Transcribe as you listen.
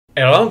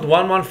Around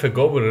 1 month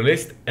ago, we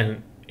released a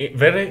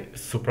very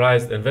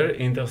surprised and very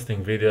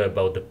interesting video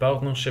about the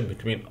partnership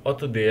between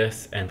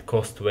AutoDS and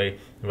Costway,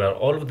 where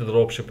all of the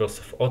dropshippers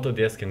of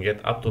AutoDS can get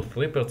up to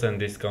 3%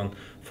 discount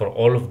for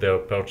all of their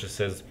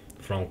purchases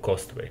from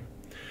Costway.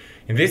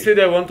 In this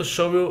video, I want to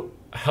show you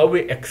how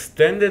we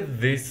extended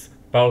this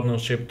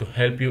partnership to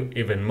help you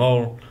even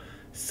more,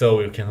 so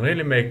you can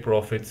really make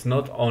profits,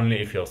 not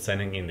only if you're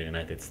selling in the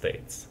United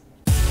States.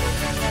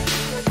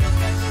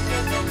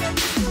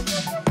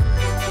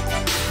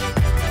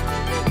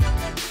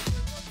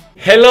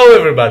 Hello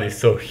everybody,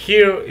 so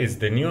here is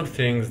the new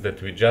things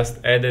that we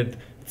just added.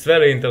 It's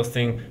very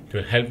interesting, it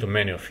will help to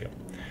many of you.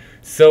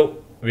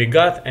 So we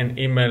got an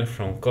email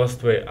from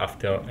Costway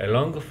after a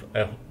long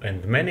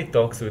and many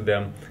talks with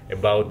them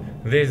about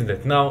this,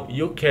 that now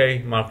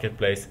UK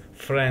marketplace,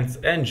 France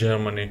and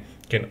Germany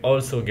can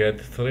also get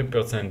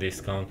 3%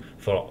 discount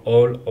for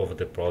all of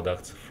the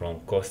products from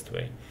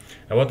Costway.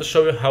 I want to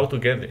show you how to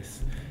get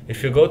this.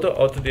 If you go to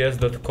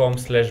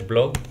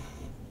autods.com/blog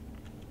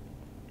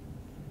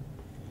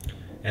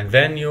and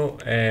then you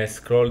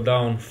scroll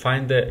down,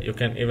 you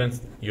can even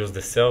use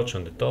the search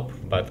on the top,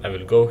 but I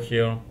will go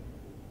here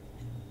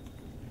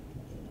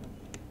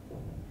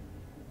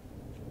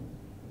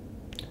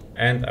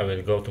and I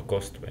will go to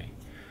Costway.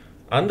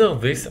 Under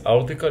this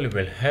article, you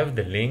will have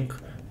the link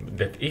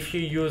that if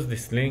you use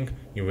this link,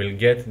 you will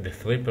get the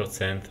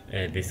 3%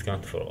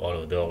 discount for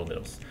all of the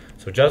orders.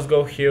 So just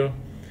go here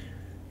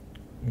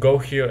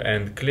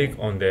and click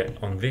on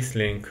this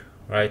link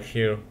right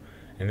here.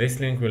 And this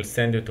link will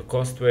send you to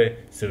Costway,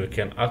 so you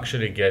can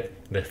actually get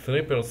the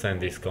 3%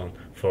 discount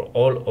for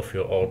all of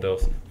your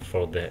orders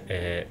for the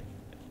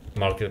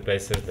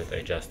marketplaces that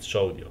I just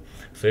showed you.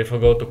 So if I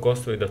go to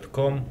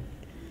Costway.com,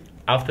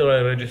 after I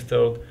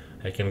registered,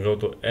 I can go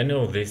to any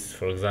of these,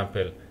 for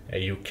example,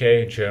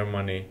 UK,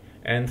 Germany,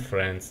 and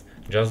France.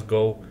 Just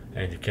go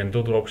and you can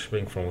do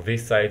dropshipping from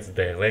these sites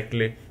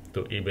directly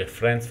to eBay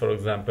France, for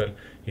example.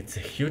 It's a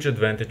huge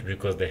advantage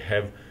because they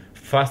have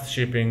fast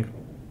shipping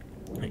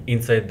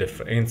inside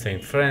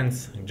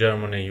France,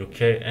 Germany,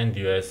 UK and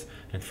US,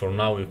 and for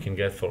now you can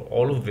get for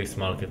all of these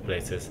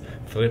marketplaces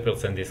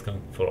 3%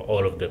 discount for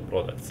all of the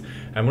products.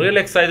 I'm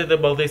really excited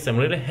about this. I'm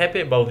really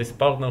happy about this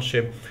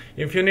partnership.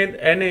 If you need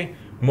any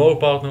more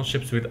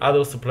partnerships with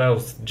other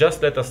suppliers,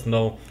 just let us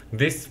know.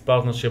 This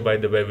partnership, by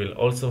the way, will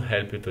also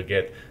help you to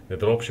get the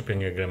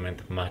dropshipping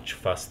agreement much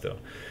faster.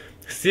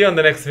 See you on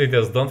the next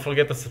videos. Don't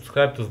forget to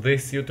subscribe to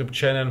this YouTube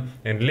channel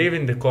and leave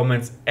in the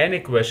comments any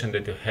question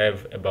that you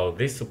have about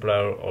this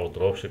supplier or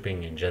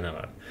dropshipping in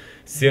general.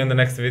 See you on the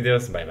next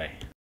videos. Bye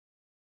bye.